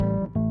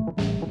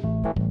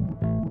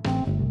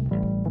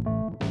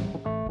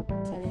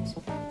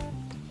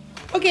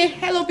Okay,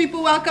 hello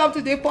people, welcome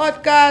to the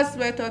podcast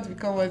where thoughts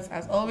become words.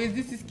 As always,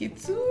 this is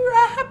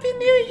Keturah. Happy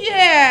New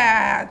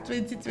Year!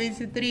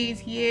 2023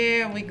 is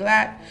here. We're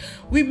glad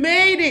we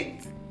made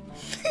it.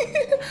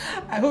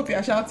 I hope you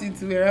are shouting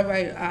to wherever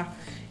you are.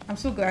 I'm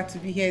so glad to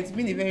be here. It's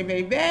been a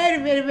very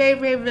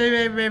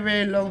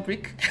long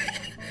break.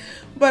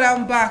 But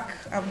I'm back,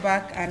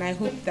 and I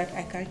hope that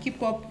I can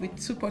keep up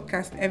with 2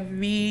 podcasts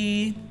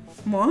every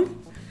month.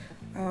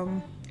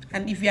 And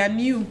if you are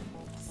new,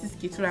 this is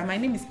Keturah. My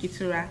name is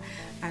Keturah,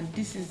 and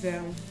this is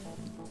the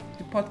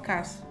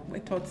podcast where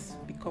thoughts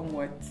become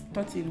words,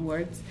 thoughts in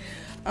words.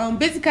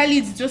 Basically,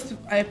 it's just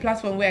a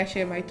platform where I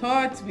share my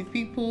thoughts with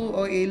people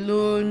or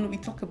alone. We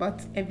talk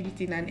about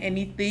everything and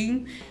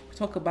anything. We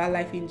talk about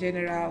life in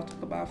general,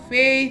 talk about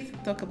faith,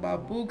 talk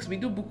about books. We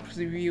do book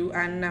review,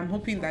 and I'm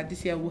hoping that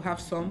this year we'll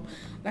have some.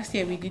 Last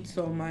year we did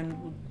some, and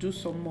we'll do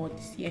some more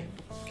this year.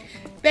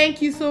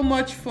 Thank you so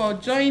much for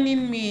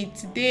joining me.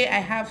 Today I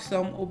have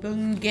some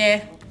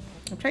Obonge.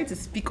 I'm trying to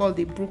speak all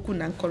the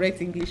broken and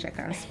correct English I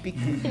can speak.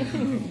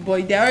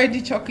 But they're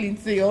already chuckling,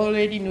 so you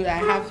already know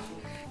that I have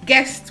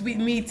guests with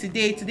me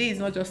today. Today is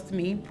not just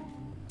me.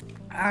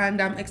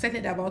 And I'm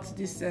excited about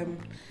this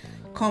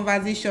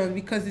conversation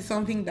because it's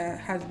something that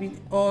has been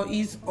or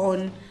is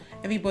on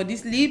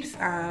everybody's lips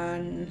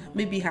and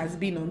maybe has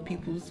been on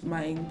people's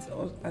minds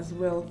as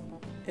well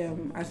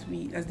as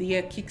the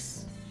year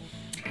kickstarts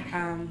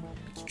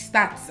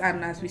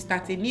and as we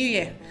start a new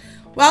year.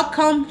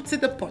 Welcome to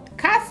the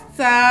podcast.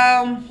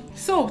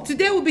 So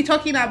today we'll be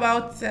talking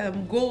about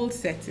goal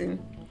setting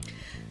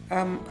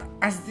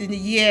as the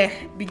year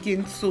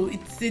begins. So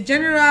it's a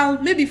general,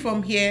 maybe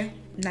from here,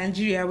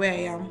 Nigeria, where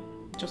I am,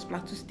 just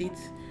Plateau State,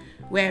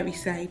 where I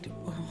reside,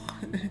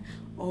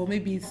 or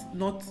maybe it's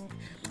not.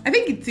 I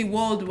think it's a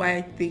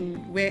worldwide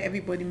thing where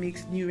everybody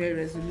makes New Year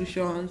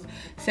resolutions,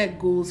 set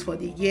goals for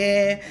the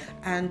year,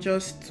 and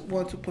just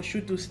want to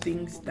pursue those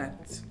things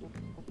that,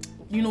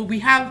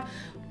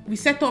 we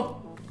set up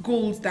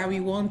goals that we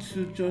want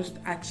to just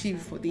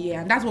achieve for the year,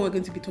 and that's what we're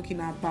going to be talking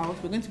about.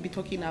 We're going to be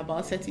talking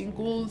about setting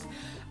goals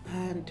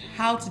and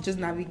how to just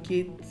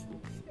navigate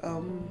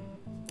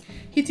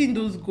hitting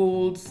those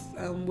goals.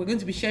 We're going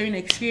to be sharing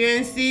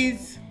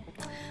experiences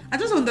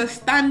and just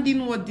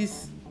understanding what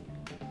this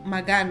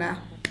Magana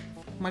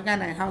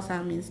in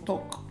Hausa means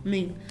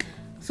mean.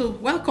 So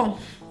welcome.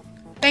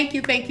 Thank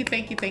you.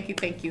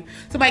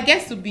 So my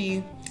guests will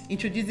be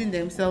introducing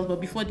themselves,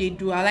 but before they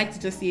do, I like to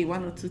just say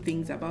 1 or 2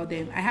 things about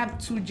them. I have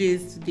 2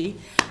 J's today,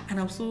 and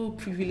I'm so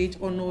privileged,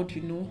 honored,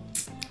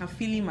 I'm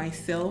feeling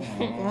myself.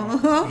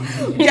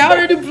 They're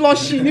already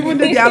blushing, even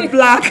though they are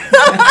black,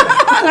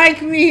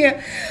 like me.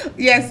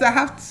 Yes, I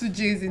have 2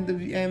 J's in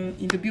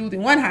the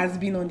building. One has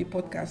been on the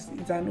podcast.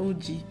 It's an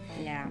OG.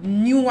 Yeah.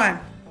 New one.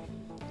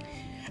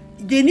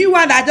 The new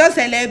one that just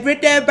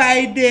celebrated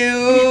by the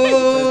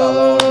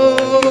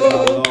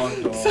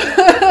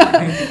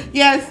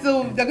Yes,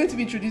 so they're going to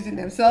be introducing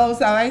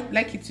themselves. I'd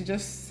like you to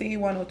just say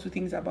 1 or 2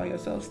 things about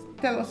yourselves.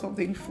 Tell us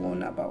something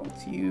fun about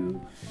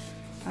you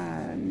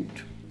and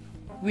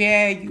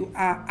where you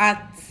are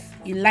at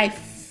in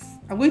life.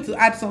 I'm going to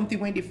add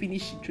something when they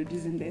finish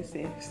introducing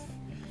themselves.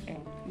 Okay.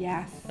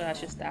 Yes. So I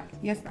should start.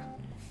 Yes, ma'am.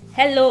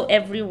 Hello,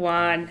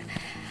 everyone.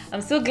 I'm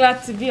so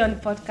glad to be on the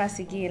podcast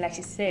again. Like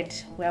she said,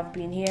 we have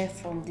been here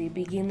from the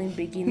beginning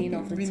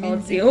of the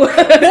third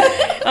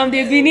from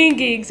the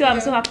beginning. So I'm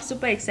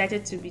super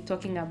excited to be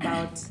talking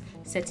about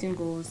setting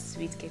goals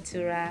with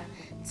Keturah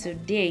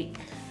today.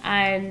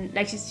 And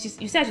like you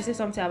said, I should say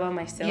something about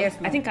myself. Yes,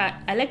 ma'am. I think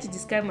I like to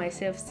describe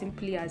myself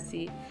simply as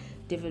a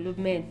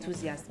development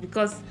enthusiast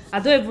because I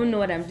don't even know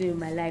what I'm doing in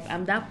my life.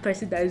 I'm that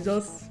person that is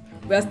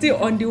we're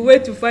still on the way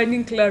to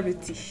finding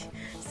clarity.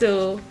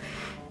 So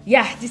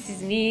yeah, this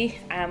is me.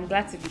 I'm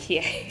glad to be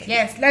here.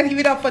 Yes, let's give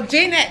it up for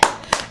Janet.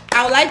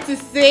 I would like to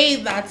say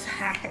that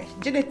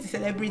Janet is a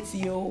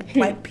celebrity,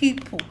 my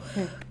people.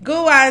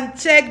 Go and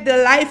check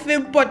the Life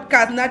in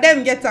podcast. Now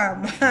them get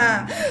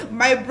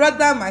my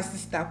brother, my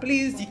sister.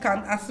 Please, you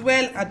can as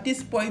well at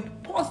this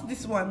point pause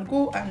this one.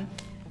 Go and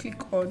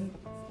click on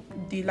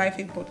the Life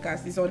in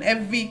podcast. It's on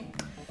every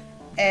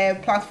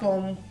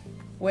platform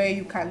where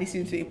you can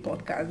listen to a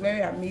podcast.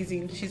 Very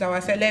amazing. She's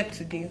our celeb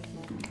today.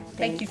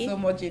 Thank you so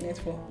much, Janet,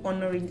 for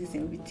honoring this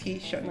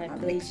invitation. My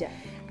pleasure.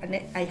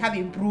 And I have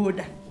a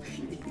brother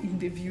in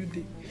the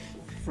building.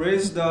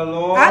 Praise the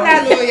Lord.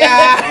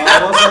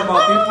 Hallelujah. What's up, my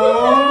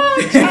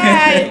people?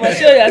 Hi. Well,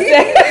 show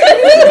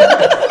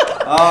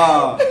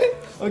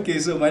yourself. Okay,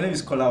 so my name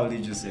is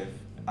Kolawole Joseph.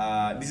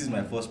 This is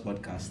my first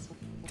podcast.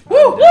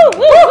 Woo!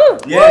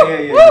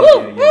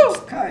 Yeah.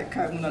 Kai,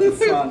 I'm not a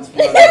fan.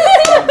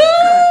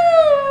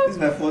 This is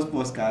my first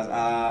podcast.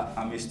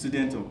 I'm a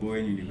student of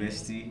Bowen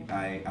University.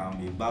 I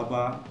am a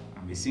barber,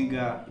 I'm a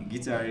singer, a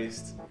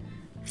guitarist.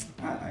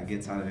 I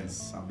get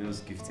talents. I'm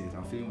just gifted.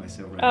 I'm feeling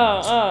myself right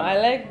now. I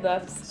like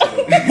that.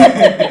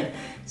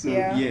 So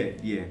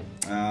yeah.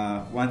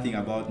 One thing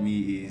about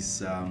me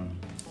is, I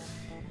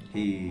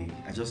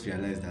just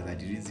realized that I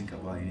didn't think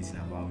about anything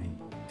about me.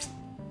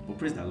 But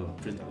praise the Lord.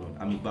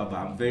 I'm a barber.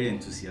 I'm very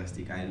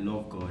enthusiastic. I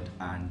love God,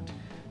 and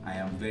I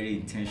am very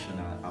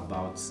intentional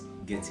about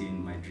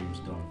getting my dreams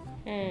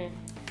done.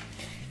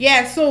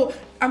 Yeah, so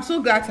I'm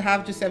so glad to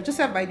have Joseph.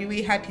 Joseph, by the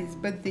way, had his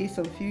birthday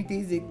some few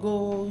days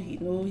ago. You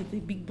know, he's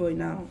a big boy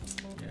now.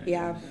 You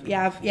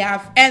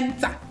have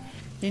entered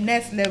the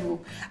next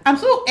level. I'm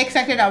so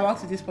excited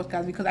about this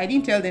podcast because I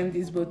didn't tell them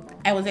this, but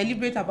I was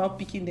deliberate about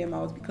picking them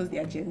out because they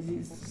are Gen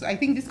Zs. So I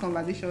think this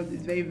conversation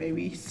is very,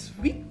 very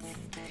sweet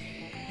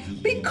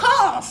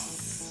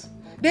because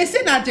they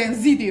say that Gen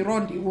Z they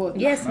run the world.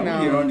 Yes, Now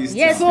no. we run this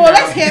Yes, So town. no.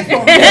 let's hear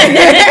from them.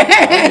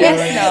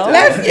 Yes, no.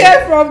 Let's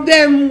hear from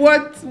them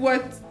what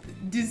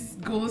this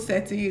goal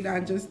setting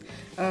and just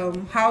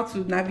how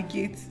to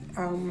navigate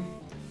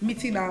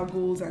meeting our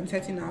goals and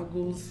setting our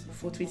goals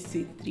for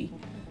 2023.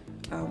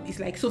 It's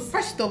like, so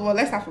first of all,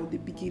 let's start from the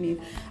beginning.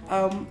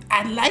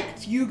 I'd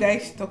like you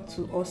guys to talk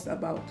to us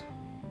about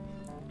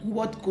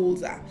what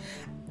goals are.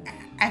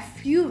 I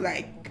feel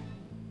like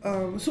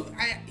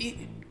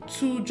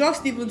to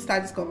just even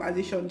start this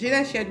conversation,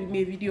 Jada shared with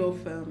me a video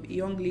of a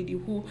young lady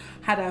who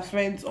had her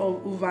friends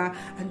all over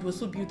and it was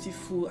so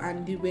beautiful,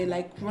 and they were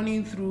like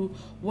running through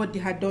what they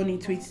had done in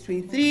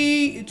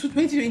 2023 to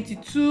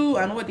 2022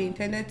 and what they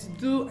intended to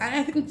do, and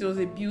I think it was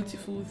a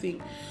beautiful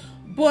thing.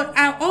 But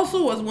I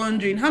also was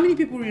wondering how many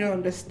people really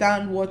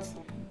understand what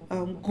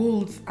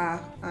goals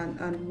are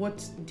and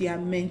what they are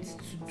meant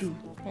to do.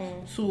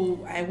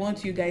 So I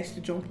want you guys to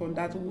jump on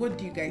that. What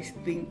do you guys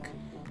think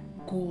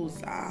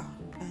goals are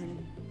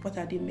and what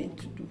are they meant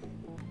to do?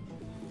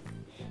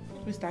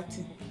 Who's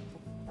starting?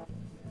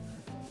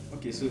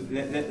 Okay, so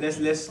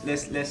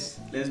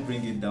let's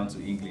bring it down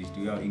to English. Do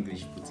you know how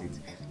English puts it?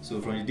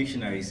 So from the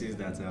dictionary, it says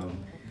that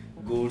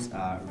goals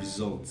are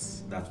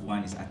results that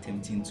one is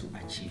attempting to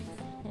achieve.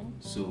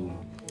 So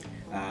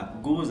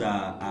goals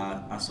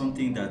are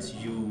something that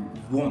you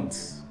want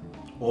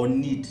or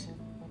need,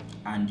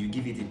 and you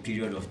give it a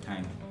period of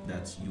time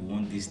that you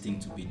want this thing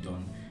to be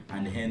done,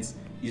 and hence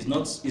it's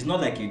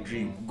not like a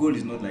dream. Goal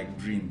is not like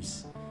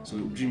dreams. So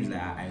dreams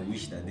like I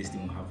wish that this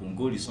thing will happen.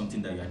 Goal is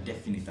something that you are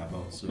definite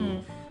about. So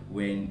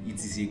when it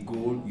is a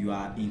goal, you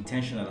are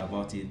intentional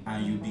about it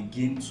and you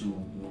begin to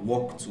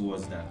work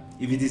towards that.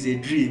 If it is a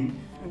dream,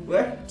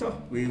 well,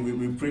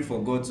 we pray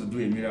for God to do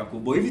a miracle.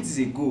 But if it is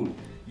a goal,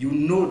 you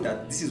know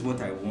that this is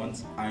what I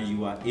want and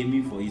you are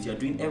aiming for it. You are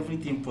doing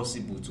everything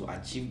possible to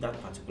achieve that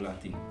particular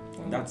thing.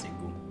 That's a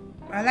goal.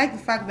 I like the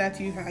fact that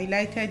you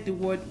highlighted the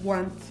word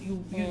want. You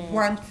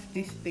want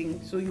this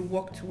thing, so you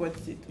work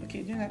towards it.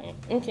 Okay, do that.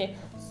 Okay,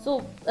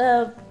 so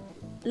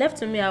left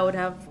to me, I would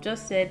have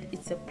just said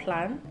it's a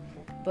plan.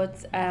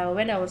 But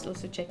when I was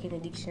also checking the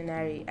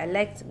dictionary, I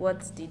liked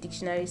what the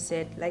dictionary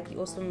said. Like you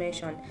also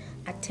mentioned,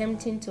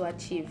 attempting to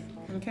achieve.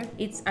 Okay.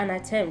 It's an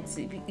attempt.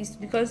 It's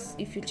because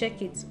if you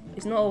check it,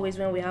 it's not always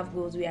when we have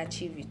goals we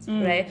achieve it,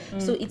 right?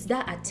 So it's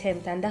that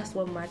attempt, and that's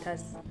what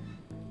matters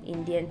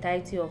in the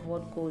entirety of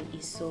what goal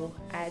is. So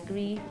I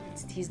agree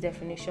with his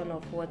definition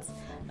of what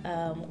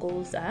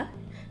goals are.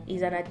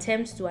 Is an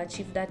attempt to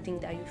achieve that thing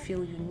that you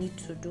feel you need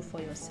to do for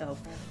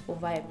yourself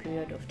over a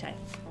period of time.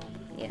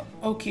 Yeah.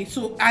 Okay,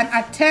 so an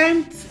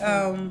attempt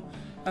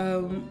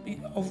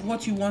of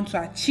what you want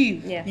to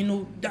achieve. Yeah. You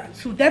know,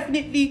 so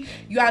definitely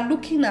you are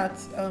looking at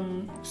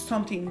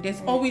something.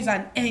 There's always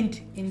an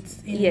end in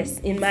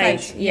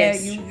mind. sight.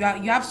 Yes. Yeah,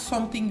 you have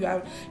something you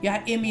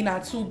are aiming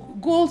at. So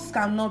goals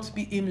cannot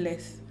be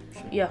aimless.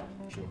 Yeah.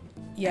 Sure.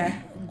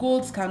 Yeah,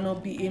 goals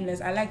cannot be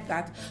aimless. I like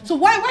that. So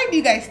why do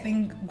you guys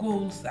think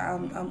goals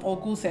or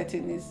goal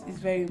setting is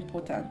very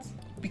important?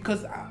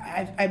 Because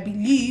I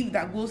believe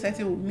that goal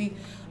setting will mean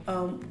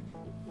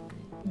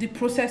the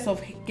process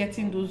of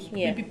getting those,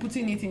 maybe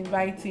putting it in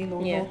writing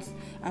or not,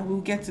 and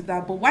we'll get to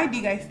that. But why do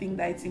you guys think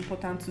that it's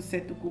important to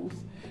set the goals,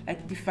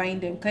 like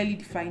clearly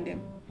define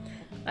them?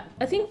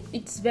 I think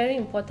it's very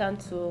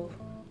important to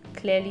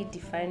clearly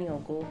define your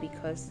goal,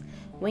 because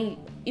when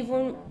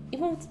you,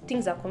 even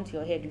things that come to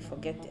your head, you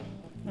forget them.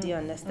 Do you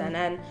understand?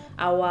 And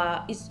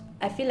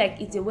I feel like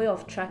it's a way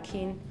of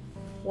tracking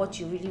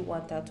what you really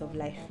want out of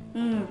life.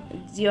 Do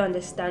you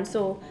understand?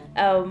 So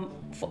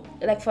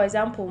for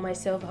example,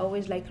 myself, I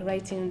always like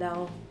writing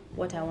down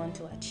what I want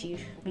to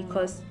achieve,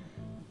 because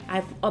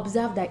I've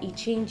observed that it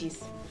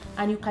changes,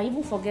 and you can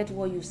even forget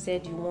what you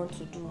said you want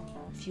to do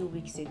a few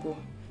weeks ago.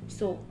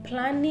 So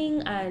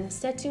planning and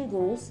setting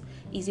goals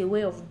is a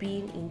way of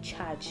being in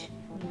charge,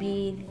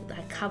 being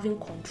like having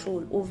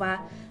control over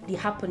the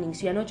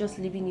happenings. You are not just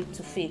leaving it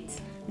to fate.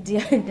 Do you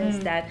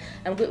understand?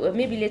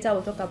 Maybe later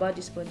we'll talk about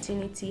the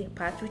spontaneity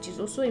part, which is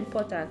also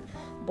important.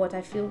 But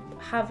I feel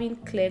having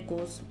clear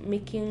goals,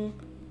 making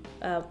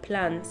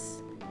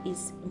plans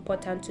is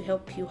important to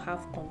help you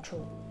have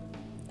control.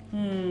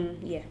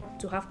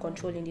 To have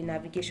control in the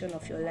navigation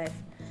of your life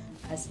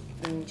as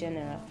in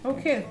general.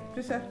 Okay,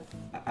 Joseph.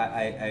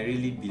 I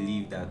really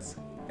believe that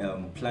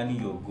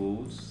planning your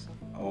goals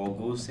or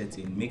goal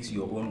setting makes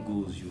your own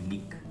goals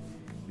unique,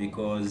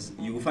 because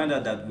you will find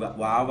out that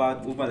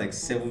we're over like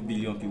 7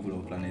 billion people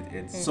on planet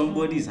Earth.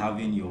 Somebody is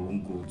having your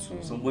own goal too.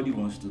 Somebody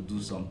wants to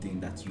do something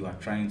that you are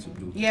trying to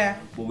do. Yeah.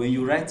 But when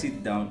you write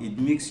it down, it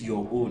makes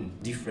your own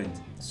different.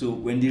 So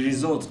when the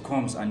result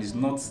comes and it's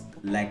not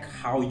like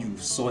how you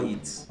saw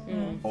it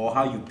or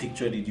how you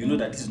pictured it, you know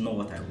that this is not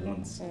what I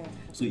want.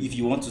 So if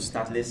you want to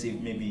start, let's say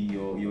maybe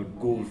your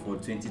goal for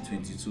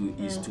 2022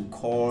 is to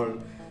call,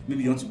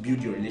 maybe you want to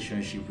build your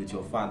relationship with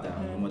your father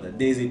and your mother.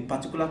 There is a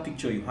particular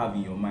picture you have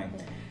in your mind.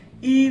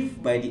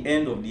 If by the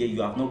end of the year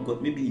you have not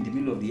got, maybe in the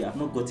middle of the year you have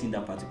not gotten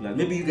that particular,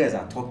 maybe you guys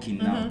are talking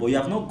now, but you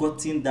have not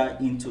gotten that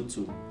into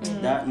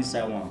that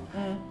inside one,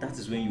 that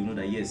is when you know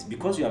that yes,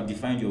 because you have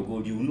defined your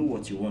goal, you know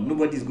what you want.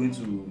 Nobody is going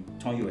to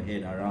turn your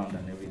head around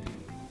and everything.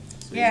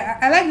 So, yeah,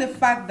 I like the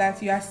fact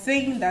that you are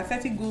saying that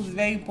setting goals is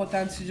very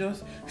important to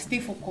just stay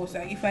focused.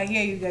 Like if I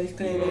hear you guys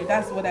clearly,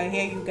 that's what I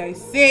hear you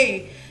guys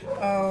say.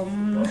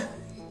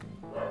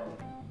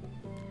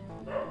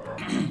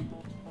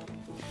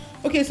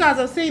 Okay, so as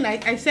I was saying,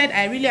 I said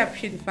I really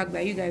appreciate the fact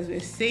that you guys were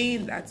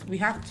saying that we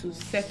have to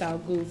set our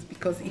goals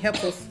because it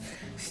helps us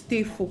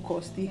stay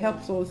focused. It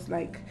helps us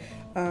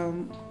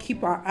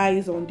keep our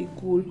eyes on the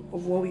goal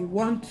of what we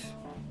want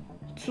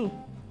to.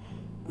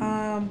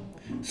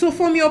 So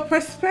from your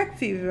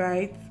perspective,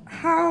 right,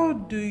 how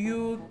do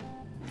you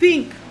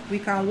think we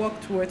can work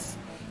towards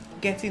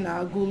getting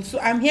our goals? So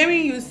I'm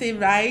hearing you say,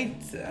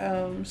 right,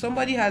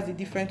 somebody has a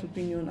different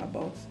opinion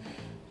about,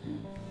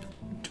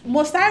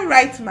 must I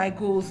write my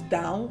goals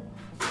down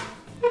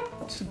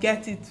to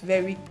get it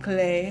very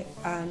clear,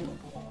 and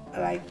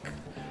like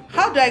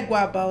how do I go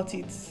about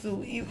it?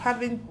 So if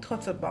having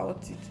thought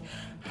about it,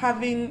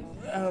 having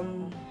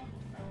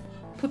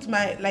put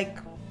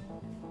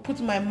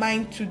my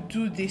mind to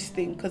do this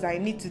thing because I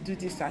need to do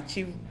this to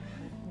achieve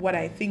what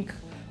I think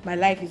my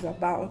life is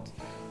about,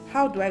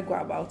 how do I go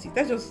about it?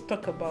 Let's just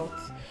talk about,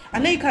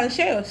 and then you can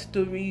share your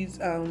stories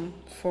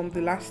from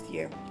the last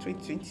year,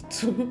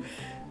 2022,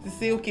 to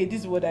say, okay,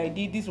 this is what I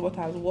did, this is what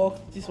has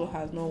worked, this is what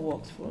has not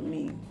worked for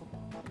me.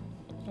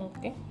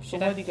 Okay. So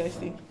what do you guys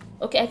think?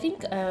 Okay, I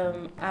think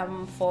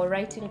I'm for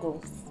writing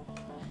goals.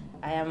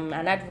 I am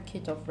an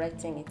advocate of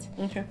writing it.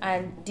 Okay.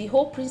 And the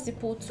whole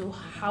principle to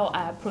how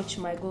I approach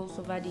my goals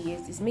over the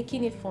years is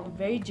making it from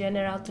very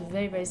general to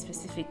very, very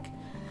specific.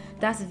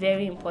 That's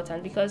very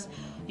important because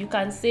you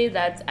can say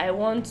that I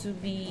want to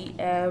be,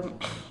 I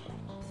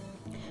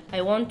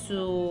want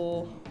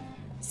to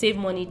save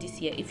money this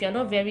year. If you're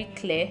not very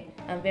clear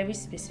and very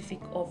specific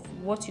of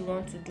what you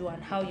want to do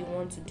and how you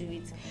want to do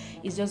it,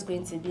 it's just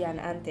going to be an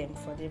anthem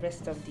for the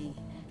rest of the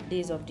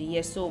days of the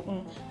year.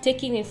 So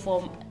taking it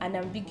from an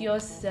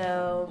ambiguous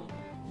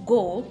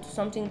goal to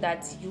something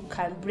that you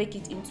can break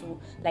it into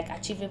like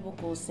achievable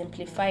goals,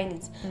 simplifying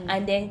it,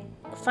 and then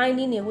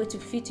finding a way to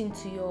fit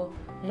into your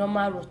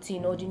normal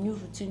routine or the new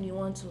routine you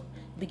want to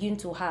begin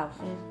to have.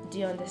 Do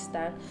you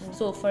understand?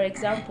 So for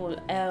example,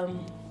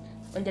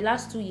 in the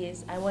last 2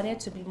 years I wanted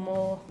to be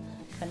more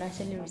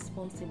financially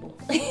responsible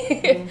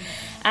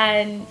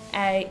and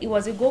it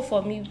was a goal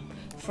for me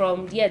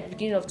from the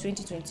beginning of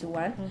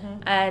 2021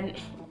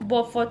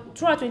 but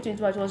throughout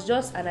 2021 it was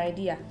just an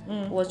idea.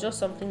 It was just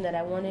something that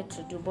I wanted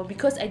to do, but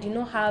because I did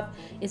not have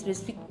a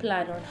specific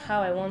plan on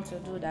how I want to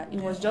do that, it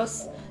was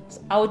just,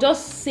 I would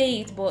just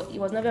say it, but it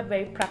was never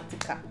very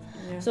practical.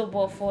 So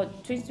but for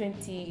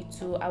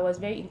 2022 I was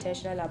very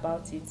intentional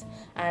about it,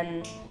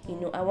 and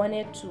I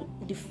wanted to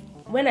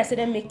when I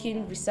started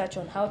making research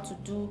on how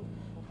to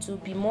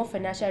be more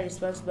financially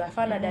responsible, I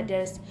found out that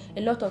there's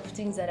a lot of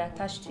things that are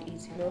attached to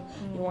it.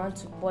 You want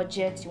to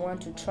budget, you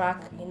want to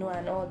track,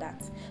 and all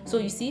that. So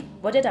you see,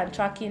 budget and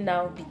tracking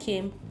now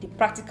became the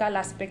practical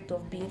aspect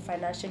of being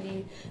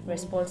financially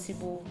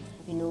responsible,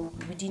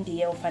 within the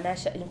year, of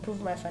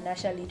improve my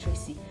financial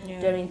literacy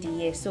during the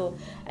year. So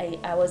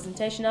I was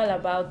intentional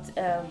about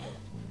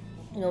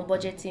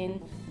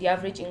budgeting the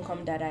average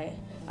income that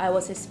I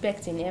was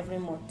expecting every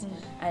month,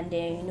 and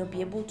then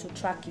be able to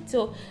track it.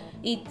 So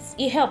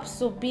it helps.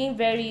 So being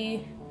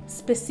very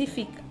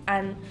specific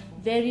and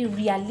very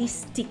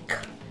realistic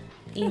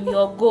in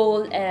your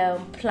goal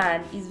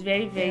plan is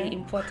very, very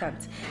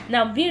important.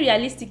 Now being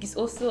realistic is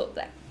also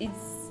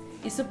it's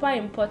super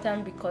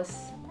important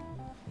because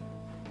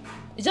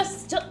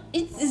it's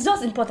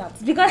just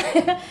important, because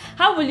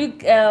how will you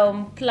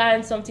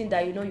plan something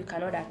that you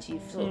cannot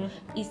achieve? So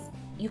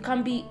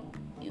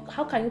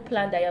how can you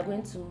plan that you're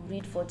going to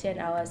read for 10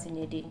 hours in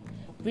a day?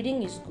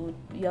 Reading is good.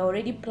 You're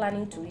already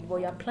planning to read,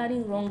 but you're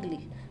planning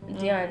wrongly.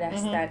 Do you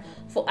understand?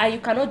 You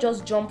cannot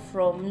just jump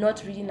from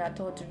not reading at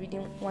all to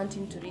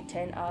wanting to read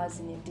 10 hours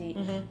in a day.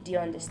 Do you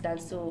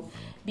understand? So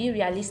being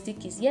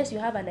realistic is, yes, you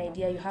have an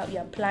idea,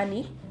 you're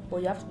planning,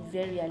 but you have to be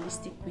very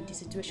realistic with the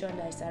situation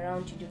that is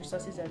around you, the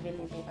resources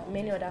available, and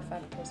many other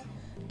factors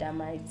that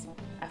might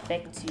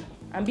affect you.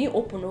 And being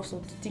open also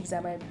to things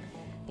that might,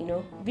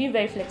 being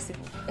very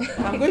flexible.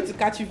 I'm going to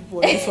catch you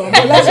for this one,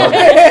 but that's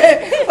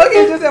okay.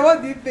 Okay, Joseph,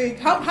 what do you think?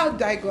 How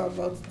do I go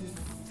about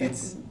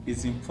this?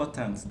 It's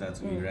important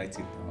that we write it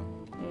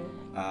down.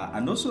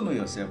 and also know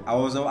yourself. I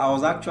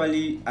was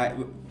actually,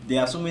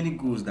 there are so many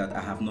goals that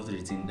I have not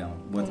written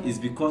down, but it's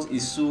because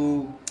it's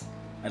so,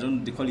 I don't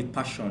know, they call it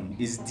passion.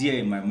 It's there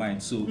in my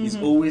mind, so it's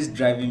always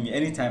driving me.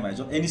 Anytime I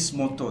just any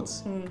small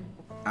thoughts,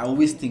 I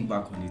always think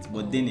back on it.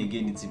 But then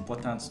again, it's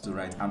important to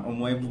write, and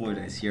on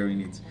everybody that's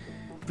hearing it,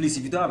 please,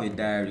 if you don't have a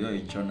diary or a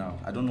journal,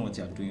 I don't know what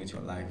you're doing with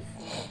your life.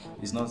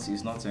 It's not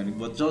anything,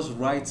 but just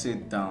write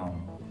it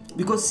down.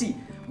 Because see,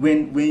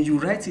 when you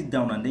write it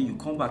down and then you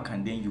come back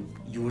and then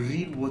you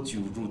read what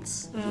you wrote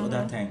the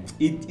other time,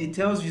 it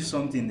tells you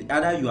something.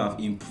 Either you have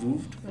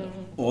improved,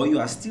 or you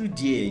are still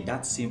there in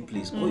that same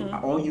place,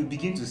 or you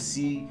begin to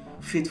see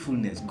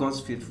faithfulness, God's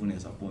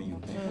faithfulness upon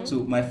you. So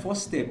my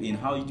first step in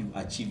how you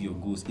achieve your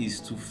goals is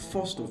to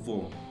first of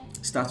all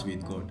start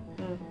with God.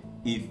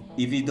 If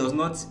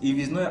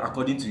it's not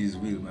according to His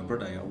will, my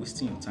brother, you're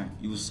wasting your time.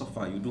 You will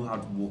suffer. You do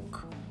hard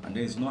work, and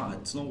then it's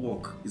not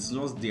work. It's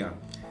just there.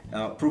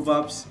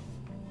 Proverbs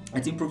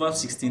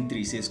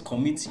 16:3 says,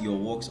 "Commit your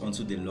works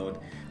unto the Lord,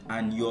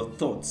 and your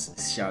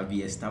thoughts shall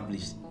be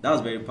established." That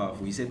was very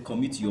powerful. He said,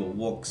 "Commit your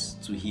works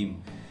to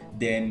Him."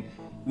 Then,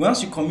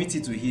 once you commit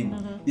it to Him,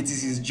 it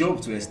is His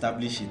job to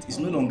establish it. It's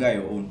no longer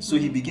your own. So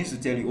He begins to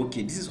tell you,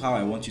 "Okay, this is how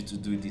I want you to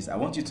do this. I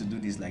want you to do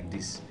this like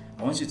this.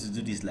 I want you to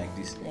do this like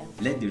this." Yeah.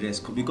 Let the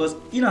rest come. Because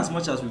in as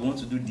much as we want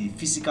to do the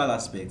physical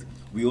aspect,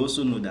 we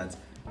also know that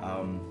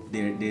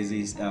there's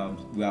this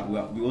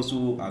we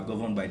also are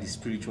governed by the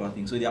spiritual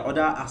thing. So there are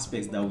other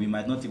aspects that we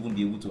might not even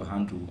be able to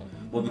handle,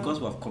 but because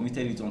we have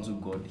committed it unto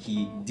God,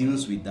 He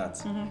deals with that,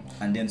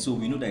 and then so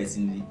we know that it's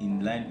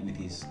in line with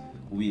His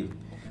will.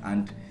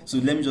 And so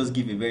let me just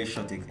give a very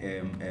short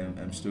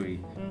story.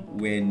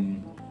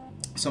 When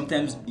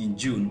sometimes in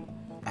June,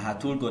 I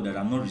had told God that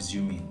I'm not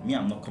resuming.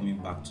 I'm not coming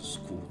back to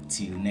school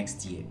till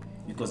next year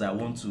because I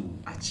want to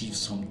achieve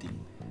something.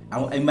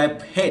 In my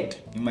head,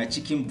 in my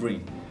chicken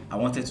brain, I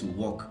wanted to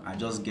work and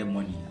just get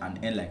money and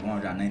earn like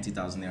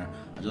 190,000 naira.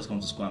 I just come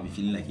to school and be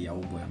feeling like a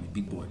Yahoo boy. I'm a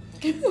big boy.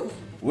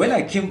 When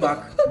I came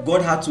back,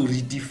 God had to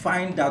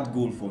redefine that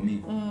goal for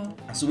me.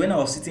 And so when I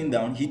was sitting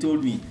down, He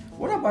told me,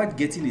 "What about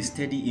getting a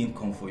steady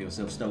income for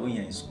yourself so that when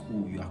you're in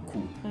school, you are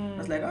cool?" I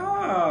was like,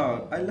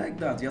 I like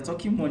that. You're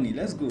talking money.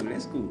 Let's go.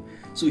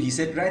 So He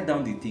said, write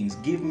down the things.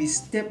 Gave me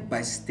step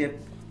by step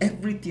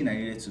everything I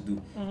needed to do.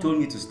 Told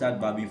me to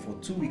start barbing for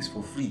 2 weeks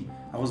for free.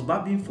 I was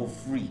barbing for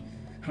free.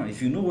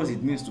 If you know what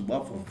it means to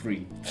barb for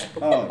free,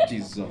 oh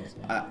Jesus!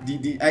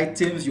 The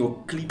items,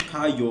 your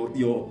clipper,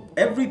 your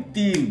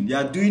everything, they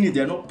are doing it.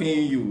 They are not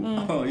paying you.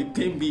 Oh, it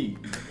paid me,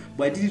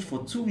 but I did it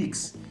for 2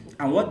 weeks.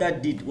 And what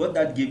that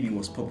gave me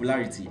was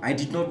popularity. I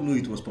did not know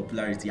it was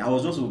popularity. I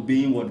was just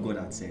obeying what God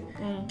had said.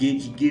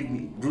 He gave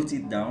me, wrote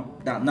it down.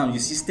 That now you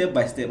see, step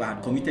by step, I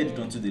had committed it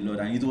unto the Lord,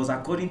 and it was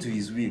according to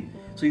His will.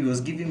 So He was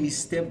giving me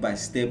step by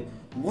step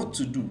what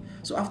to do.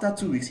 So after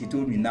 2 weeks, He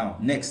told me, now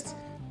next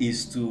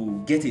is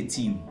to get a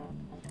team,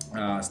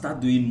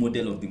 start doing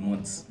model of the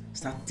month,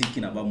 start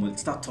thinking about model,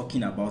 start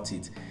talking about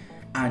it,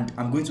 and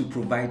I'm going to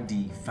provide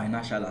the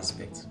financial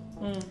aspect.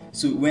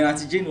 So when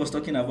Auntie Jane was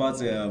talking about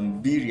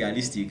being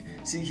realistic,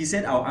 see, he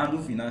said I'll handle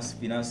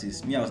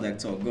finances. Me, I was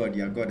like, "Oh God,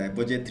 yeah, God, I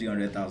budget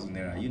 300,000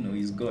 naira. You know,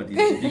 He's God. He's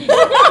big." So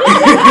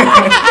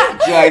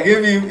I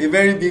gave Him a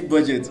very big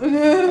budget,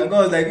 and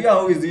God was like, "You are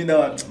always doing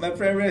that, my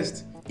friend.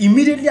 Rest."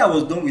 Immediately, I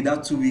was done with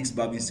that 2 weeks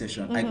barbing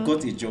session. I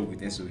got a job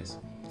with SOS.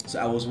 So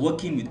I was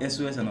working with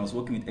SOS and I was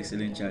working with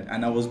Excellent Child,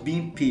 and I was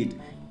being paid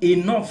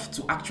enough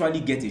to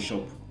actually get a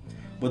shop,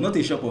 but not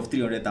a shop of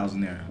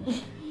 300,000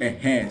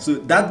 naira. So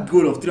that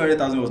goal of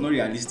 300,000 was not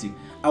realistic.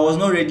 I was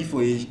not ready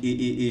for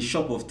a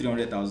shop of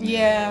 300,000.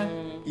 Yeah.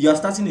 You are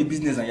starting a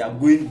business and you are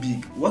going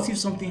big. What if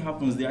something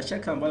happens? There are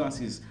checks and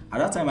balances. At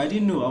that time, I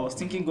didn't know. I was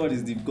thinking God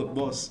is the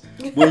boss.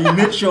 But He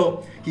made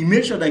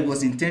sure that it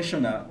was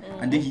intentional,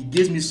 and then He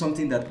gave me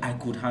something that I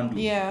could handle.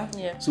 Yeah.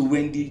 So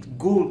when the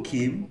goal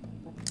came,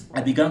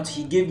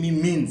 He gave me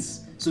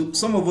means. So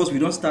some of us, we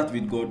don't start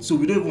with God, so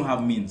we don't even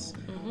have means.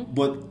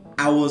 But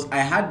I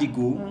had the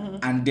goal,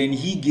 and then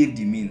He gave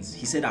the means.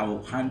 He said I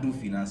will handle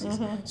finances.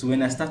 So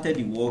when I started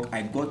the work,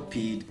 I got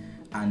paid,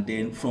 and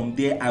then from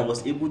there I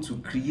was able to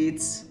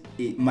create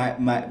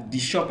the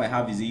shop I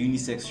have is a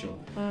unisex shop.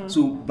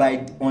 So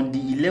on the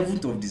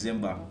 11th of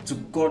December, to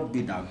God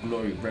be that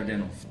glory,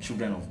 brethren of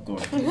children of God.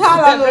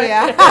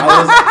 Hallelujah.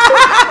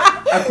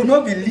 I could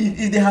not believe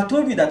if they had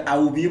told me that I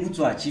will be able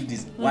to achieve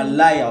this.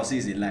 Wallahi, I'll say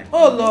it's a lie.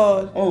 Oh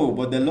Lord. Oh,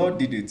 but the Lord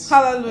did it.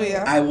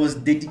 Hallelujah. I was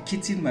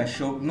dedicating my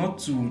shop not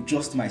to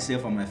just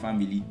myself and my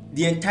family.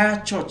 The entire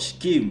church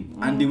came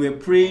and they were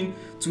praying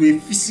to a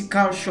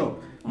physical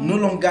shop, no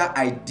longer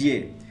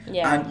idea.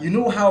 Yeah. And you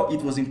know how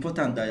it was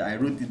important that I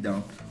wrote it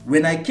down?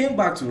 When I came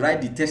back to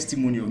write the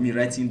testimony of me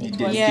writing the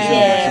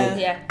dedication of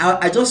my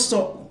shop, I just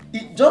saw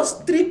it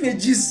just 3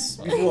 pages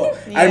before.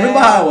 I remember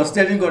how I was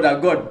telling God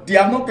that, God, they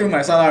have not paid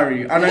my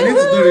salary and I need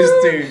to do this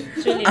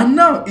thing. Truly. And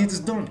now it's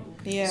done.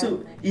 Yeah.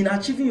 So in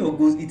achieving your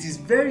goals, it is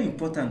very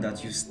important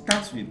that you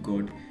start with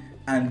God.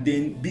 and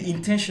then be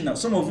intentional.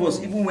 Some of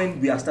us, even when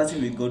we are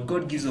starting with God,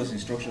 God gives us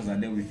instructions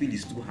and then we feel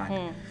it's too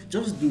hard.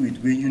 Just do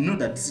it when you know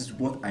that this is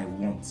what I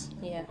want.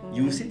 Yeah.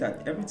 You will see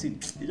that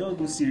everything, it all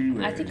goes seriously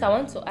well. I think I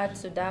want to add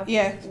to that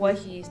what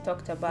he's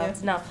talked about.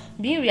 Yeah. Now,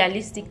 being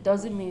realistic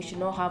doesn't mean you should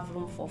not have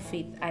room for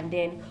faith. And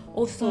then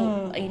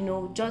also,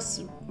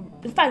 just,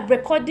 in fact,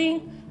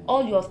 recording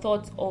all your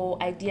thoughts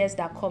or ideas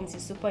that comes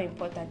is super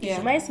important. It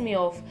reminds me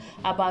of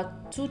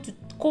about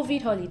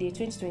COVID holiday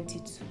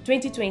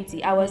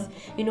 2020. I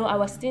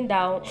was sitting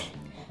down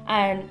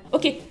and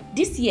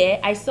this year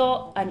I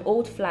saw an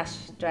old flash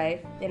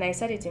drive, then I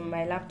set it in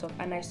my laptop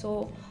and I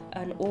saw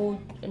an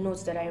old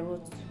note that I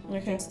wrote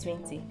in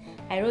 2020.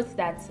 I wrote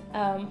that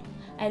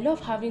I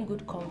love having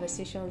good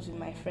conversations with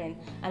my friend,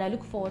 and I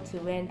look forward to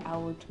when I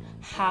would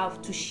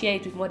have to share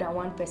it with more than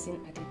one person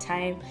at a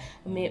time,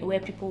 where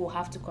people will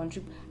have to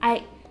contribute.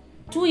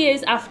 2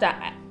 years after,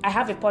 I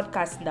have a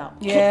podcast now.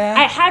 Yeah.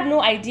 I had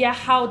no idea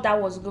how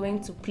that was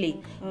going to play,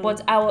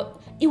 but I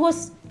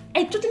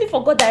totally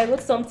forgot that I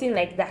wrote something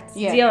like that.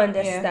 Yeah. Do you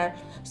understand? Yeah.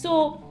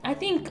 So I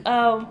think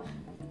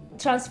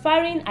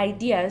transferring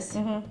ideas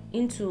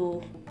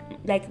into,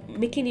 like,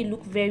 making it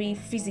look very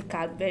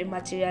physical, very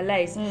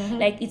materialized,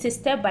 like it's a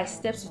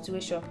step-by-step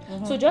situation.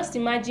 So just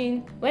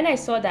imagine, when I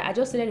saw that, I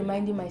just started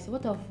reminding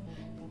myself,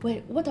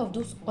 what of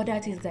those other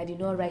things that I did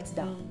not write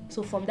down?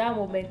 So from that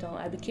moment on,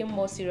 I became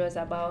more serious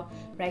about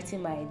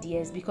writing my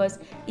ideas, because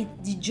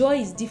the joy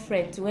is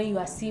different when you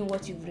are seeing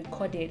what you've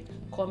recorded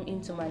come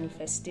into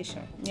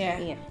manifestation.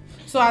 Yeah.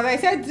 So as I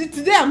said,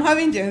 today I'm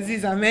having Gen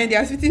Zs, and man, they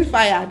are spitting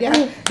fire. They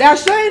are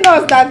showing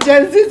us that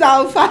Gen Zs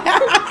are on fire.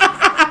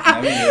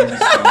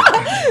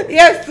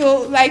 Yes,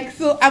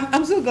 so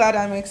I'm so glad.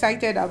 I'm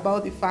excited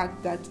about the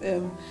fact that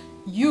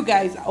you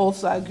guys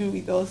also agree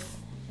with us,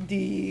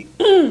 the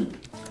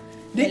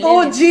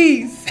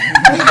OGs.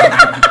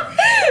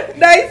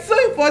 That it's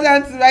so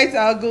important to write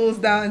our goals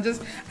down.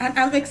 And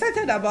I'm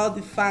excited about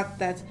the fact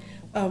that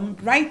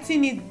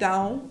writing it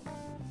down,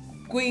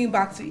 going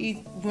back to it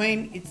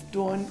when it's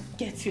done,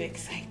 gets you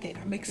excited.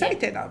 I'm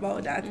excited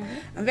about that.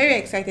 I'm very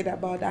excited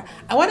about that.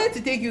 I wanted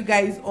to take you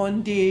guys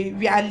on the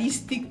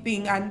realistic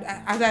thing, and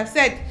as I've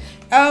said,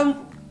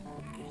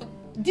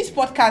 this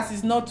podcast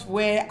is not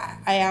where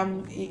I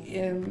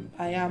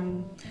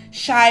am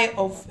shy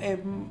of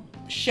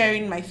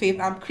sharing my faith.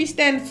 I'm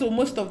Christian, so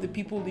most of the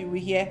people that we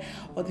hear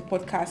on the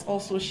podcast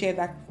also share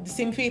that the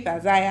same faith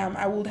as I am.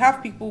 I would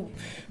have people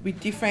with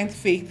different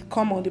faith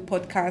come on the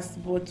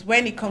podcast, but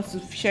when it comes to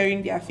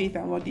sharing their faith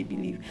and what they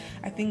believe,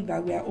 I think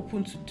that we are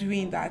open to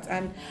doing that.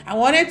 And I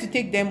wanted to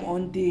take them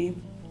on the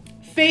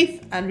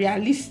faith and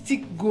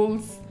realistic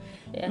goals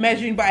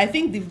measuring, but I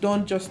think they've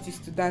done justice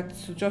to that,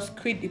 to just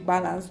create the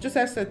balance.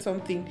 Joseph said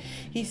something.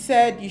 He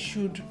said you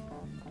should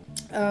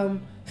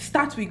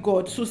start with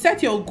God. So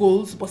set your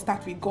goals, but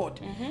start with God.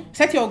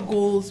 Set your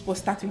goals, but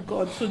start with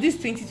God. So this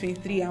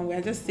 2023, and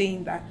we're just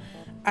saying that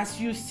as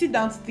you sit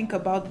down to think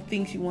about the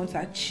things you want to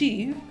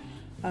achieve,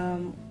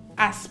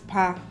 as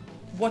per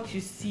what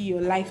you see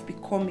your life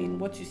becoming,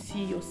 what you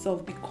see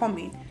yourself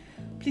becoming,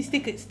 please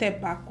take a step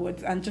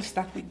backwards and just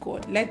start with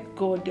God. Let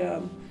God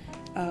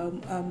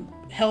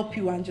help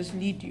you and just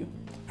lead you.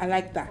 I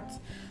like that.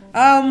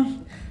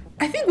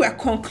 I think we're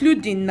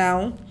concluding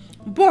now,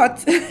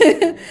 but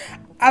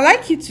I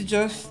like you to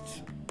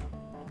just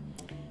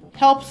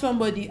help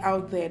somebody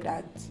out there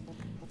that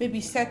maybe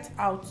set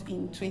out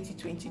in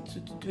 2022 to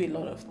do a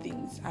lot of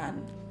things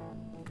and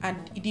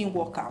it didn't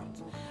work out,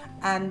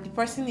 and the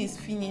person is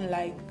feeling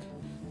like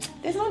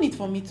there's no need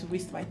for me to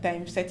waste my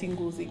time setting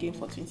goals again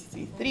for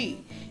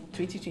 2023.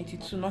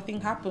 2022,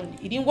 nothing happened.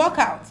 It didn't work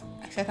out.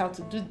 I set out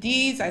to do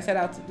this, I set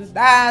out to do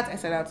that, I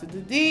set out to do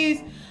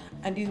this,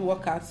 and it didn't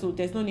work out. So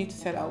there's no need to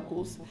set out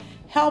goals.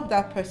 Help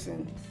that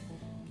person.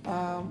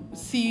 I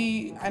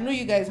know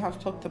you guys have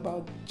talked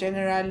about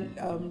general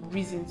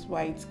reasons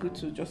why it's good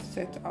to just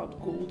set out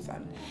goals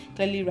and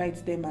clearly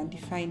write them and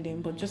define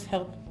them, but just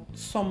help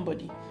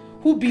somebody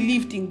who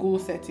believed in goal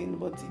setting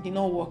but it did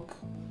not work.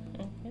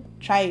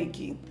 Try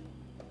again.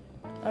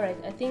 All right,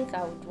 I think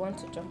I would want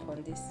to jump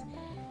on this.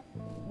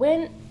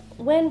 When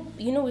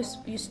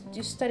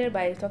you started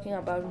by talking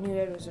about New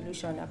Year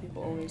resolution that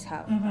people always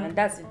have, and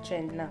that's the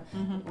trend now.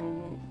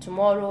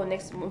 Tomorrow,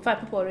 next month, in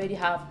fact, people already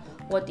have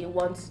what they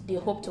want, they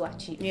hope to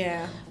achieve.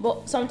 Yeah.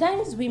 But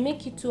sometimes we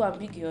make it too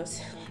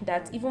ambiguous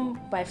that even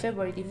by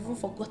February they've even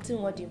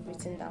forgotten what they've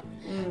written down.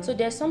 So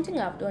there's something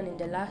I've done in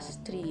the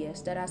last 3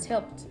 years that has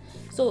helped.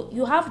 So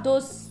you have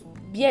those.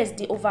 Yes,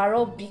 the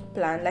overall big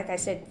plan, like I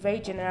said, very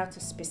general to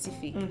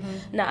specific.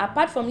 Now,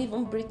 apart from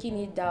even breaking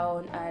it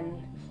down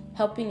and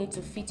helping it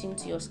to fit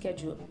into your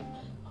schedule,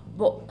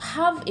 but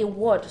have a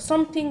word,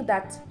 something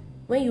that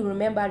when you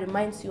remember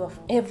reminds you of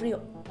every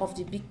of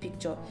the big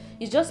picture.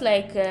 It's just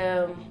like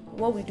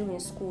what we do in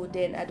school.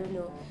 Then I don't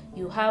know,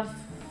 you have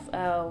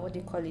what do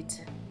you call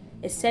it?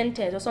 a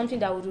sentence or something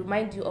that would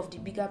remind you of the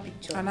bigger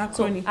picture. An acronym.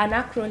 So, an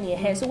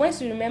acronym. So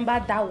once you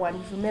remember that one,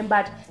 you've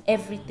remembered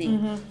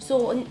everything.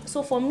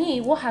 So for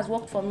me, what has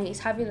worked for me is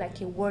having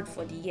like a word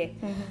for the year,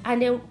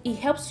 and then it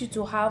helps you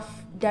to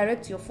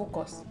direct your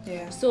focus.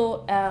 Yeah.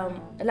 So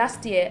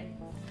last year,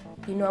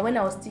 when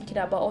I was thinking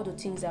about all the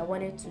things I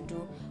wanted to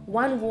do,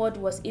 one word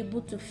was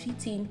able to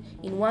fit in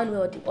one way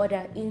or the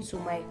other into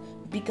my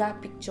bigger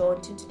picture,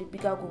 into the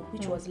bigger goal,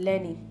 which was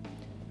learning.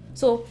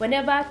 So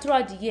whenever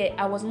throughout the year,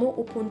 I was more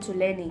open to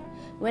learning.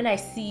 When I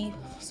see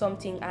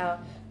something,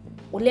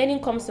 learning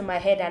comes to my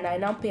head and I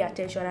now pay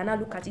attention and I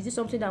look at, is this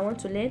something I want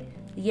to learn?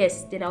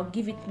 Yes, then I'll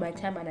give it my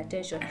time and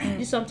attention.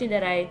 This is something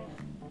that I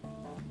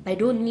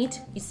don't need,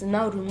 it's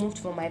now removed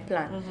from my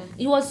plan.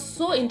 It was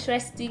so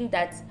interesting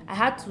that I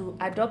had to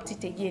adopt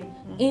it again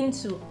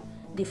into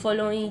the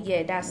following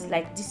year. That's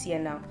like this year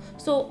now.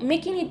 So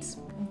making it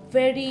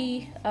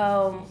very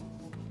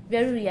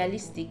very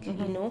realistic,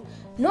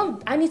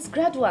 and it's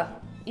gradual.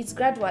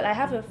 I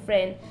have a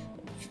friend,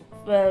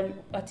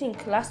 I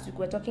think last week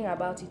we were talking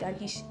about it, and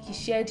he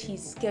shared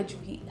his schedule.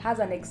 He has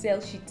an Excel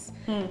sheet.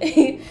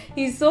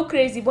 He's so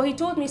crazy, but he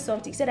told me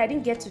something. He said, I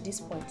didn't get to this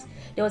point.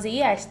 There was a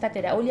year I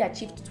started, I only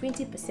achieved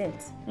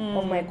 20%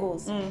 of my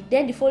goals.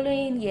 Then the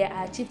following year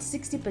I achieved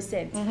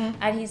 60%.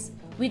 And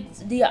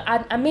with the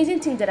amazing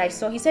thing that I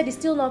saw, he said it's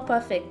still not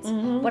perfect,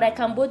 but I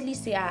can boldly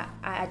say I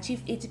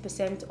achieved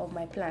 80% of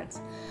my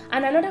plans.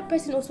 And another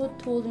person also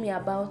told me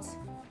about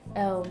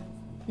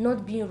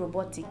not being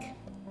robotic.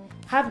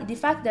 The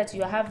fact that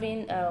you're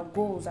having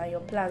goals and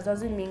your plans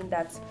doesn't mean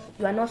that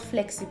you are not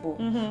flexible.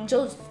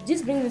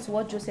 This brings me to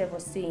what Joseph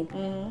was saying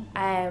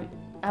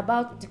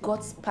about the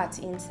God's part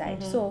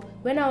inside. So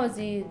when I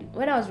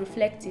was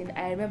reflecting,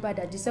 I remember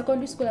that the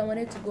secondary school I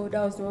wanted to go,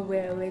 that was not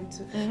where I went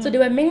to. So there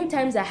were many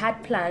times I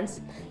had plans.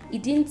 I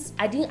didn't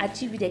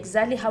achieve it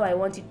exactly how I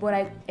wanted, but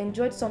I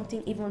enjoyed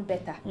something even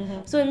better.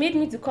 So it made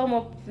me to come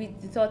up with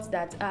the thought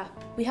that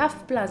we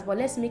have plans, but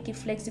let's make it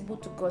flexible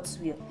to God's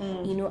will,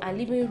 and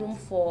leaving room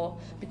for,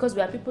 because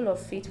we are people of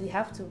faith, we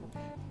have to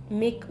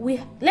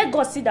let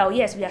God see that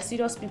yes, we are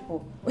serious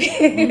people. Do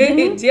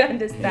you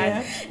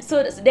understand? Yeah.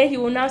 So then he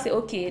will now say,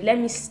 okay, let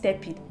me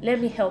step in,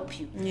 let me help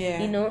you.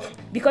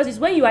 Because it's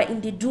when you are in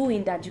the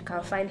doing that you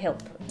can find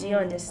help. Do you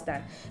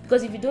understand?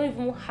 Because if you don't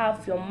even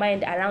have your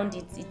mind around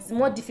it, it's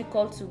more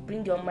difficult to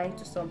bring your mind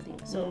to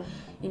something. So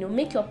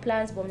make your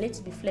plans, but let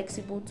it be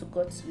flexible to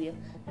God's will.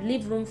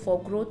 Leave room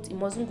for growth. It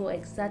mustn't go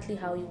exactly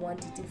how you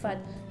want it. In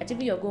fact,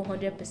 achieving your goal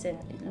 100%,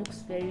 it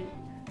looks very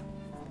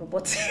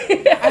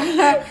robotic.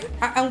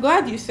 I'm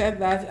glad you said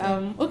that.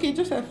 Okay,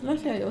 Joseph,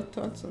 let's hear your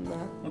thoughts on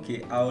that.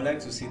 Okay, I would like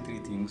to say 3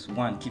 things.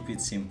 1, keep it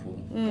simple.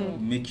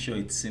 Make sure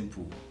it's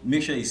simple.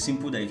 Make sure it's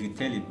simple that if you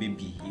tell a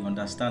baby, he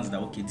understands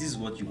that, okay, this is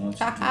what you want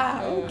to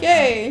do.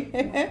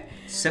 Okay.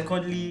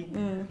 Secondly,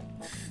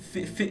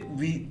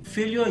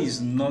 failure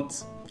is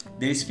not,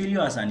 there is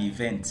failure as an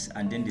event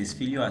and then there's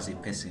failure as a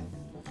person.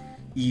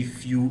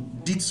 If you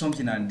did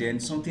something and then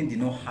something did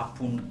not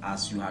happen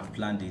as you had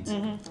planned it,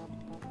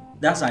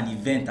 that's an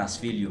event as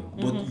failure,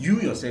 but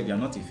you yourself, you're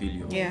not a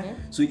failure. Yeah.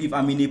 So if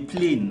I'm in a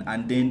plane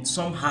and then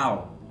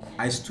somehow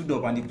I stood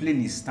up and the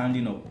plane is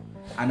standing up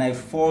and I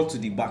fall to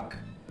the back,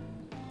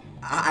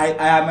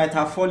 I might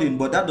have fallen,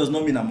 but that does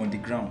not mean I'm on the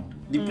ground.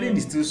 The plane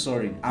is still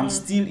soaring. I'm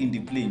still in the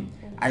plane.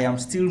 I am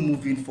still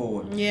moving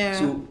forward. Yeah.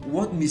 So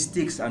what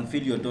mistakes and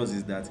failure does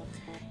is that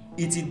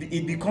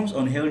it becomes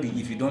unhealthy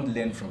if you don't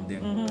learn from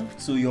them.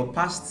 So your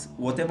past,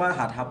 whatever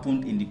had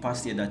happened in the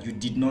past year that you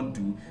did not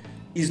do,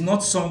 is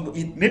not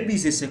maybe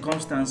it's a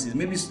circumstances,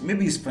 maybe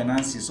it's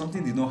finances,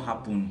 something did not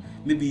happen,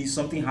 maybe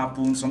something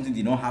happened, something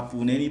did not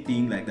happen,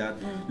 anything like that.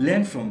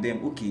 Learn from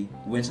them. Okay,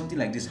 when something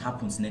like this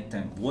happens next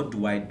time, what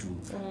do I do?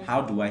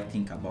 How do I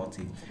think about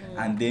it?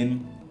 And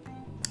then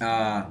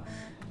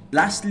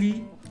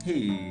lastly,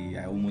 hey,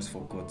 I almost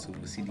forgot, so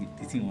see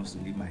the thing wants to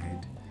leave my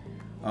head.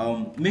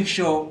 Make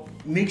sure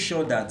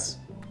that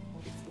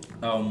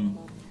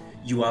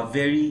you are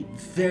very,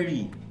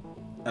 very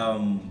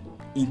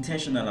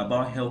intentional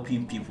about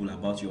helping people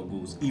about your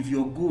goals. If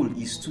your goal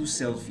is too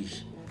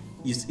selfish,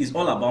 it's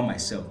all about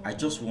myself, I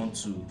just want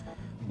to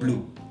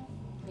blow.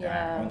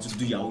 I want to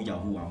do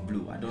yahoo and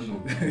blow. I don't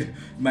know.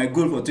 My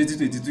goal for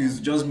 2022 is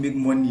just make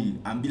money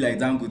and be like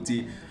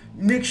Dangote.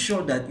 Make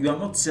sure that you are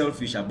not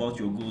selfish about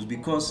your goals,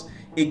 because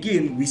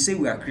again, we say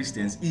we are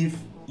Christians. If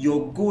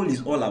your goal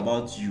is all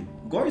about you,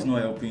 God is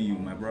not helping you,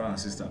 my brother and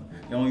sister.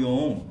 You're on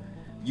your own.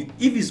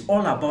 If it's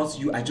all about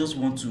you, I just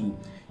want to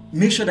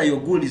make sure that your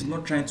goal is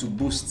not trying to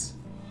boast.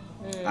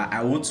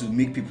 I want to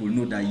make people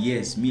know that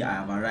yes, me, I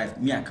have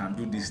arrived, me, I can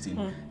do this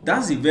thing.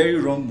 That's a very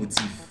wrong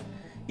motive.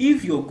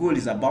 If your goal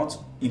is about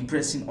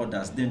impressing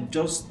others, then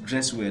just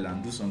dress well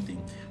and do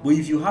something. But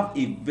if you have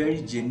a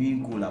very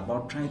genuine goal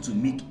about trying to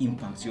make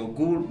impact, your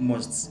goal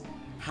must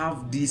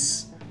have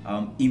this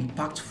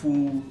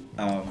impactful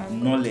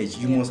knowledge.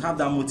 You must have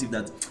that motive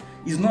that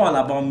it's not all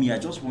about me, I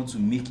just want to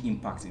make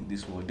impact in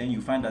this world. Then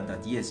you find out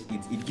that yes,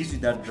 it gives you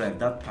that drive,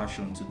 that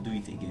passion to do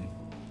it again.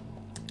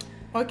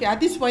 Okay, at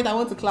this point I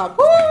want to clap.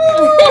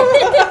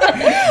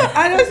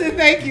 I just say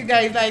thank you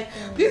guys. Like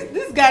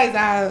these guys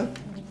are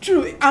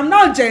true. I'm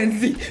now Gen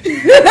Z.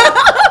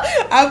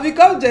 I've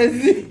become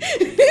Gen Z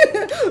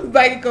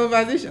by the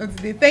conversation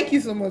today. Thank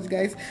you so much,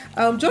 guys.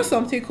 Just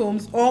some take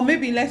homes, or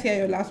maybe let's hear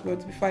your last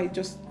words before I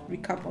just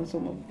recap on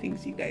some of the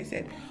things you guys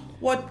said.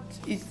 What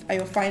are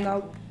your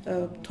final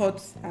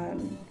thoughts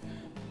and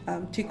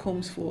take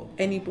homes for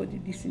anybody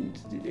listening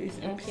to today's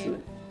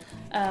episode?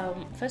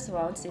 First of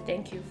all, I want to say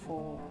thank you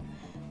for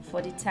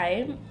the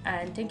time,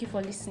 and thank you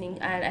for listening.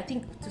 And I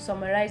think to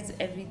summarize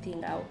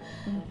everything out,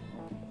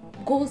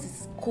 goals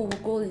is cool.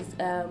 Goals is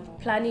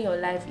planning your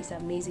life is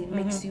amazing.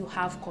 Makes you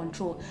have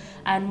control,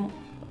 and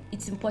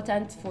it's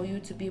important for you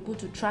to be able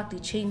to track the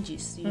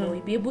changes. You know,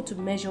 you'll be able to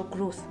measure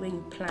growth when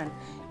you plan,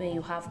 when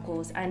you have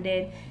goals. And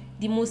then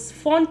the most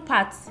fun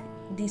part,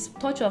 this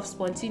touch of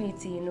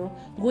spontaneity, you know,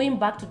 going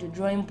back to the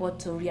drawing board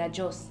to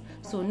readjust.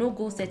 So no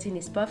goal setting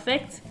is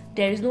perfect.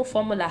 There is no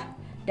formula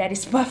that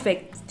is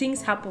perfect.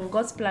 Things happen.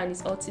 God's plan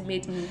is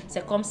ultimate.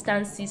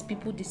 Circumstances,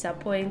 people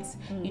disappoint,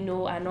 you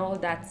know, and all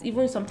that.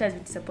 Even sometimes we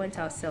disappoint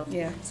ourselves.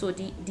 Yeah. So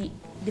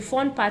the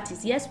fun part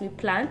is, yes, we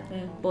plan,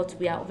 but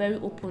we are very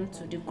open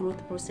to the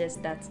growth process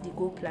that the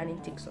goal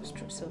planning takes us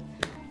through. So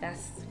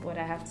that's what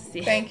I have to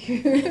say. Thank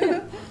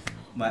you.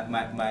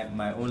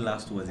 My own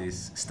last word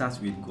is start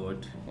with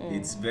God.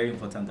 It's very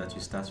important that you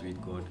start with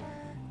God.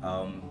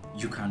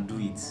 You can do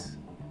it.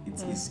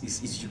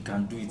 It's you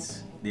can do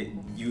it.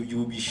 You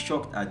will be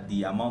shocked at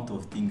the amount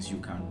of things you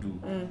can do.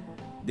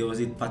 There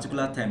was a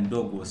particular time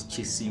dog was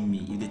chasing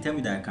me. If they tell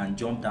me that I can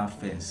jump that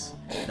fence,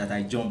 that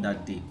I jumped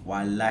that day,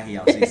 wallahi,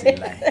 I'll say it's a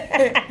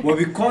lie. But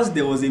because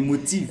there was a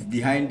motive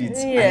behind it,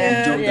 I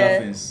can jump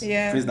that fence.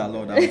 Praise the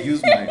Lord. I've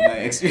used my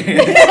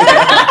experience.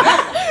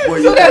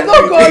 So there's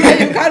no goal that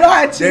you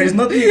cannot achieve. There is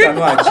nothing you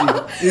cannot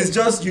achieve. It's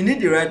just you need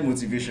the right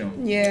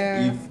motivation.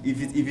 Yeah.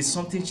 If it's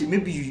something,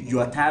 maybe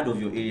you are tired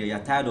of your area, you're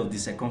tired of the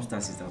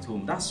circumstances at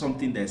home. That's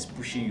something that's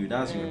pushing you.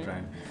 That's your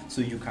drive. So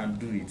you can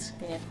do it.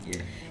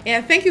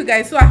 Yeah. Thank you,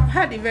 guys. So I've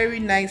had a very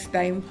nice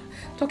time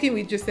talking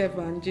with Joseph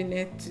and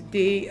Jeanette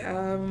today.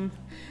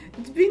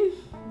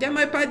 They're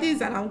my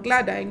buddies, and I'm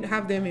glad I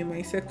have them in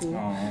my circle.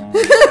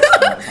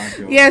 Thank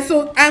you. Yeah.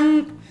 So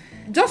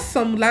just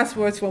some last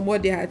words from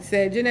what they had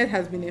said. Jeanette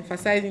has been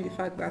emphasizing the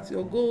fact that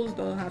your goals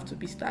don't have to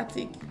be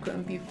static. You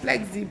can be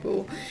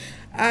flexible.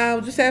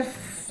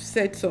 Joseph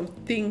said some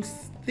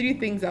things, 3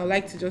 things I would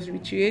like to just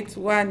reiterate.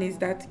 One is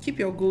that keep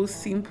your goals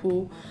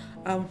simple.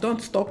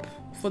 Don't stop.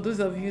 For those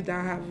of you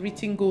that have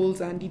written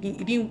goals and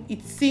it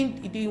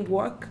didn't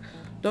work,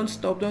 don't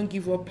stop. Don't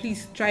give up.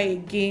 Please try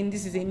again.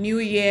 This is a new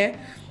year.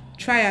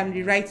 Try and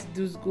rewrite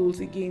those goals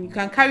again. You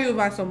can carry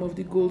over some of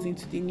the goals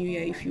into the new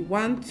year if you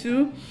want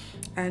to.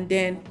 And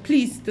then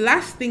please, the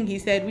last thing he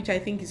said, which I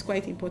think is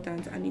quite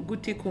important and a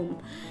good take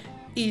home,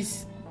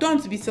 is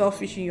don't be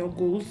selfish in your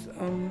goals.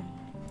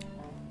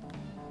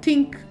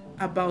 Think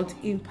about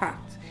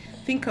impact.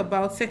 Think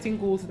about setting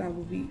goals that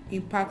will be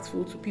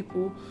impactful to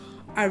people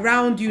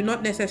around you,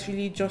 not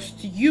necessarily just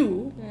to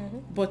you,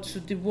 but to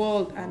the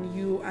world and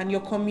you and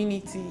your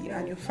community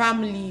and your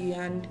family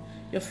and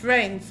your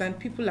friends and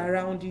people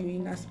around you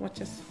in as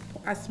much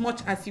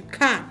as you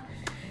can.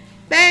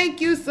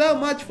 Thank you so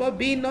much for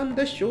being on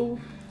the show.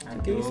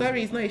 Okay,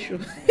 sorry, it's not a show.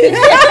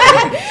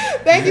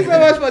 Thank you so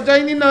much for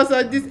joining us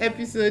on this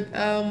episode.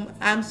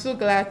 I'm so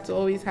glad to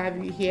always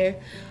have you here.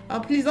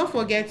 Please don't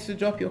forget to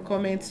drop your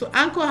comments. So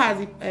Anchor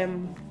has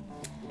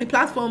a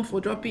platform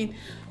for dropping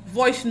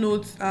voice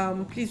notes.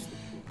 Please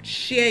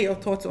share your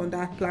thoughts on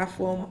that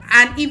platform.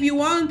 And if you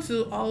want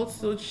to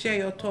also share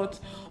your thoughts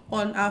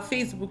on our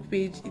Facebook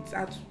page, it's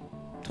at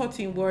Thoughts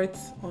in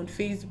Words on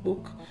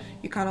Facebook.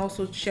 You can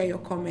also share your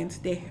comments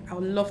there. I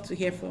would love to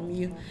hear from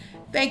you.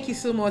 Thank you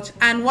so much.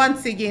 And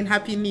once again,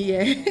 Happy New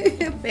Year.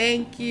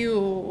 Thank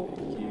you.